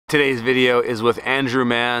Today's video is with Andrew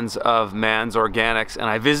Manns of Manns Organics, and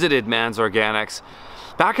I visited Manns Organics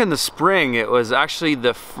back in the spring. It was actually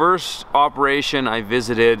the first operation I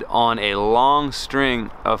visited on a long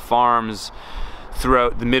string of farms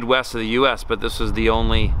throughout the Midwest of the US, but this was the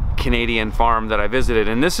only Canadian farm that I visited.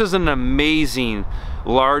 And this is an amazing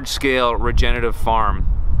large-scale regenerative farm.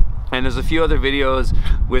 And there's a few other videos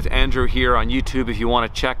with Andrew here on YouTube if you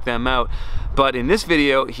want to check them out. But in this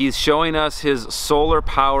video, he's showing us his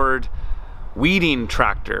solar-powered weeding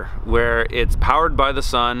tractor, where it's powered by the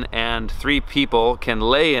sun and 3 people can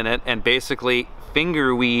lay in it and basically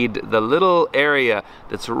finger weed the little area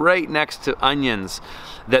that's right next to onions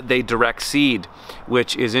that they direct seed,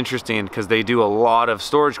 which is interesting because they do a lot of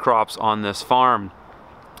storage crops on this farm.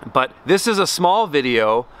 But this is a small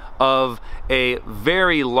video of a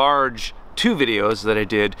very large 2 videos that I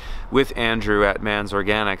did with Andrew at Manns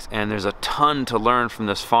Organics, and there's a ton to learn from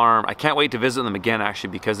this farm. I can't wait to visit them again,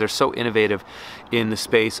 actually, because they're so innovative in the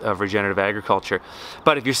space of regenerative agriculture.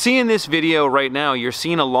 But if you're seeing this video right now, you're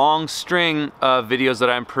seeing a long string of videos that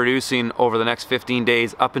I'm producing over the next 15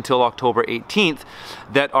 days up until October 18th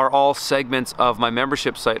that are all segments of my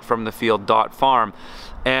membership site, FromTheField.farm.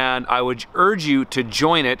 And I would urge you to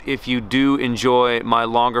join it if you do enjoy my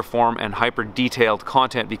longer form and hyper detailed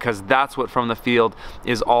content, because that's what From the Field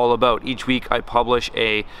is all about. Each week I publish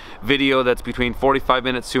a video that's between 45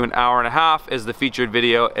 minutes to an hour and a half as the featured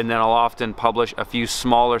video, and then I'll often publish a few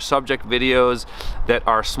smaller subject videos that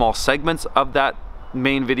are small segments of that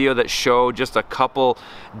main video that show just a couple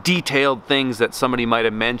detailed things that somebody might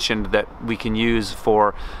have mentioned that we can use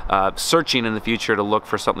for searching in the future to look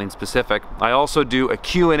for something specific. I also do a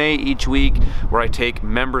Q&A each week where I take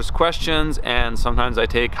members' questions, and sometimes I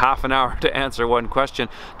take half an hour to answer one question,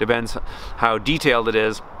 depends how detailed it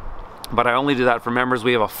is. But I only do that for members.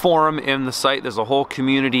 We have a forum in the site, there's a whole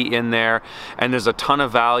community in there, and there's a ton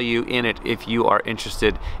of value in it if you are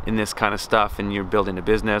interested in this kind of stuff and you're building a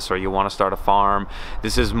business or you want to start a farm.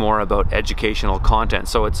 This is more about educational content.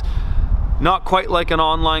 So it's not quite like an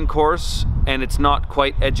online course, and it's not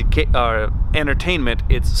quite entertainment.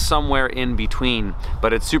 It's somewhere in between,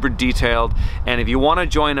 but it's super detailed. And if you want to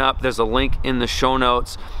join up, there's a link in the show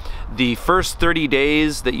notes. The first 30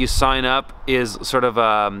 days that you sign up is sort of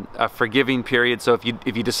a forgiving period. So if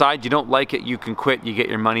you decide you don't like it, you can quit. You get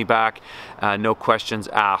your money back, no questions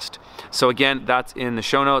asked. So again, that's in the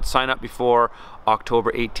show notes. Sign up before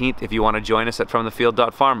October 18th if you want to join us at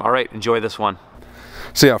FromTheField.farm. All right, enjoy this one.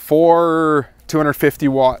 So yeah, 4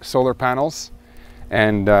 250-watt solar panels,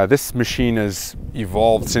 and this machine has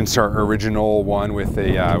evolved since our original one with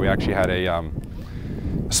a, we actually had a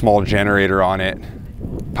small generator on it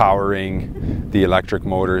powering the electric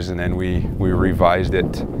motors, and then we revised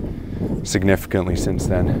it significantly since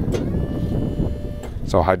then.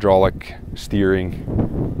 So hydraulic steering.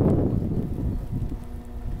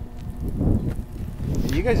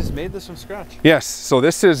 You guys just made this from scratch? Yes, so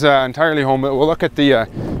this is entirely homemade. We'll look at the,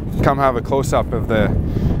 come have a close-up of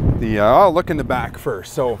I'll look in the back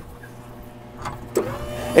first. So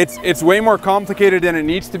it's way more complicated than it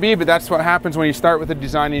needs to be, but that's what happens when you start with a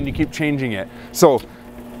design and you keep changing it. So,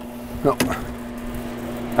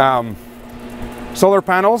 solar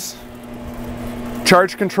panels,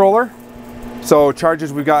 charge controller. So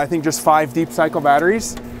charges, we've got, I think, just 5 deep cycle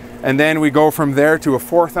batteries. And then we go from there to a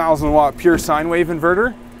 4,000 watt pure sine wave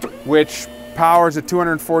inverter, which powers a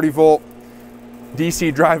 240 volt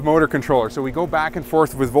DC drive motor controller. So we go back and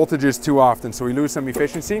forth with voltages too often, so we lose some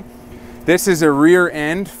efficiency. This is a rear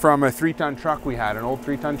end from a 3-ton truck we had, an old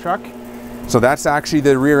 3-ton truck. So that's actually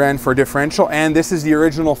the rear end for differential, and this is the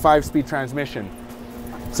original 5-speed transmission.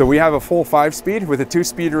 So we have a full 5-speed with a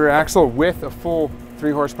 2-speed rear axle with a full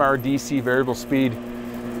 3 horsepower DC variable speed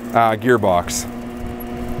gearbox.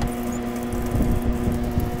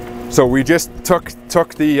 So we just took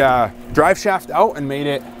the drive shaft out and made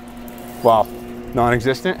it, well,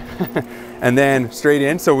 non-existent, and then straight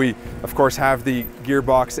in. So we, of course, have the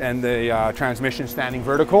gearbox and the transmission standing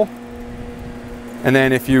vertical. And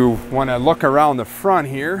then if you want to look around the front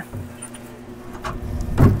here,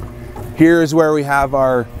 here's where we have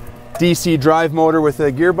our DC drive motor with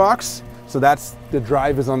a gearbox. So that's, the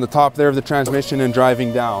drive is on the top there of the transmission and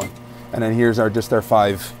driving down. And then here's just our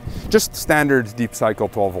 5, just standard deep cycle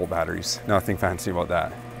 12 volt batteries. Nothing fancy about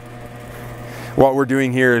that. What we're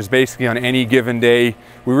doing here is basically on any given day,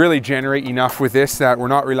 we really generate enough with this that we're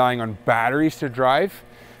not relying on batteries to drive.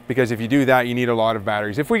 Because if you do that, you need a lot of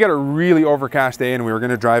batteries. If we got a really overcast day and we were going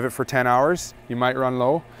to drive it for 10 hours, you might run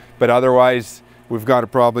low. But otherwise, we've got to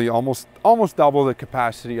probably almost double the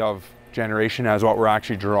capacity of generation as what we're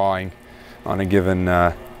actually drawing on a given,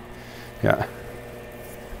 yeah.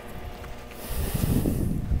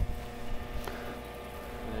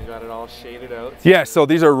 got it all shaded out. Yeah, so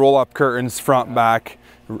these are roll-up curtains, front, back,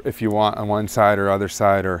 if you want on one side or other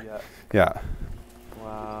side, or yeah.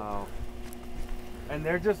 Wow. And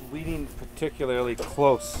they're just weeding particularly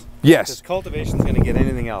close. Yes. Because cultivation's going to get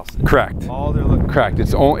anything else. Correct. All they're looking Correct.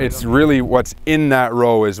 for. It's really what's in that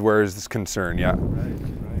row is where is this concern. Yeah. Right.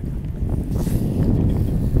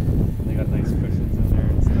 They got nice cushions in there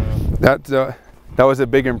and stuff. That was a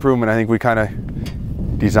big improvement. I think we kind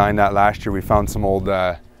of designed that last year. We found some old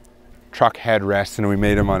truck headrests and we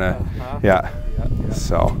made them on a yeah.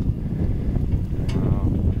 So.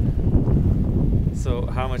 So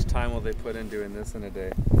how much time will they put in doing this in a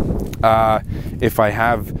day? If I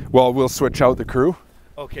have, well, we'll switch out the crew.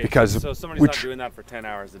 Okay. Because so somebody's not doing that for 10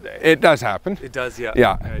 hours a day. It does happen. It does, yeah.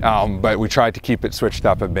 Yeah. But we tried to keep it switched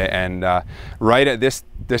up a bit, and right at this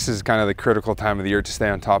is kind of the critical time of the year to stay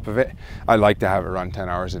on top of it. I like to have it run 10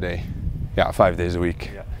 hours a day. Yeah, 5 days a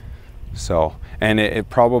week. Yeah. So, and it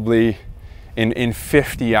probably, in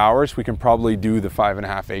 50 hours, we can probably do the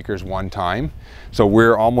 5.5 acres one time. So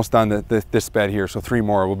we're almost done this bed here. So 3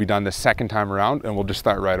 more, we'll be done the second time around and we'll just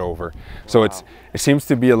start right over. Wow. So it seems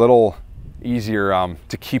to be a little easier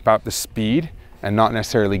to keep up the speed and not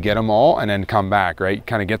necessarily get them all and then come back, right?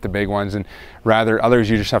 Kind of get the big ones, and rather others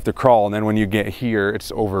you just have to crawl, and then when you get here,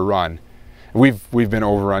 it's overrun. We've been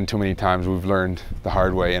overrun too many times. We've learned the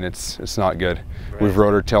hard way, and it's not good. Right. We've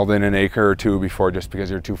rotor tilled in an acre or two before just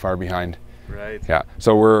because you're too far behind. Right. Yeah.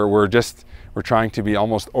 So we're trying to be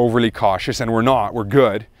almost overly cautious, and we're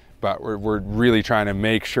good, but we're really trying to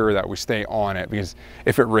make sure that we stay on it, because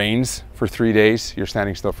if it rains for 3 days, you're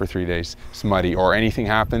standing still for 3 days. It's muddy, or anything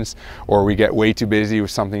happens, or we get way too busy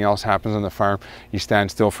with something else happens on the farm, you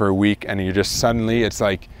stand still for a week and you just suddenly, it's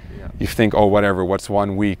like, you think, oh, whatever, what's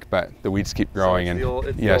 1 week, but the weeds keep growing. So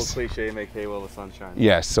it's the old cliche, make hay while the sun shines.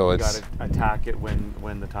 Yes, so you gotta attack it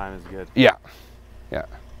when the time is good. Yeah, yeah.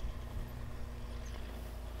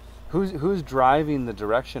 Who's driving the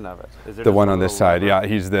direction of it? Is it the one on this side? Yeah,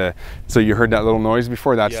 he's the. So you heard that little noise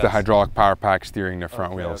before? That's the hydraulic power pack steering the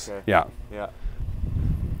front wheels. Okay. Yeah. Yeah.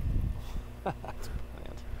 That's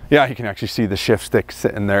brilliant. Yeah, you can actually see the shift stick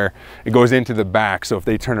sitting there. It goes into the back, so if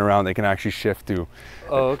they turn around, they can actually shift to.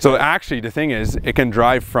 Oh, okay. So actually, the thing is, it can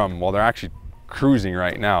drive from. Well, they're actually cruising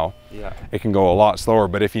right now. Yeah. It can go a lot slower,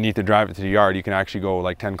 but if you need to drive it to the yard, you can actually go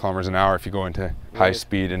like 10 kilometers an hour if you go into high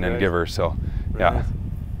speed and then give her. So, yeah.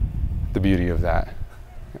 The beauty of that.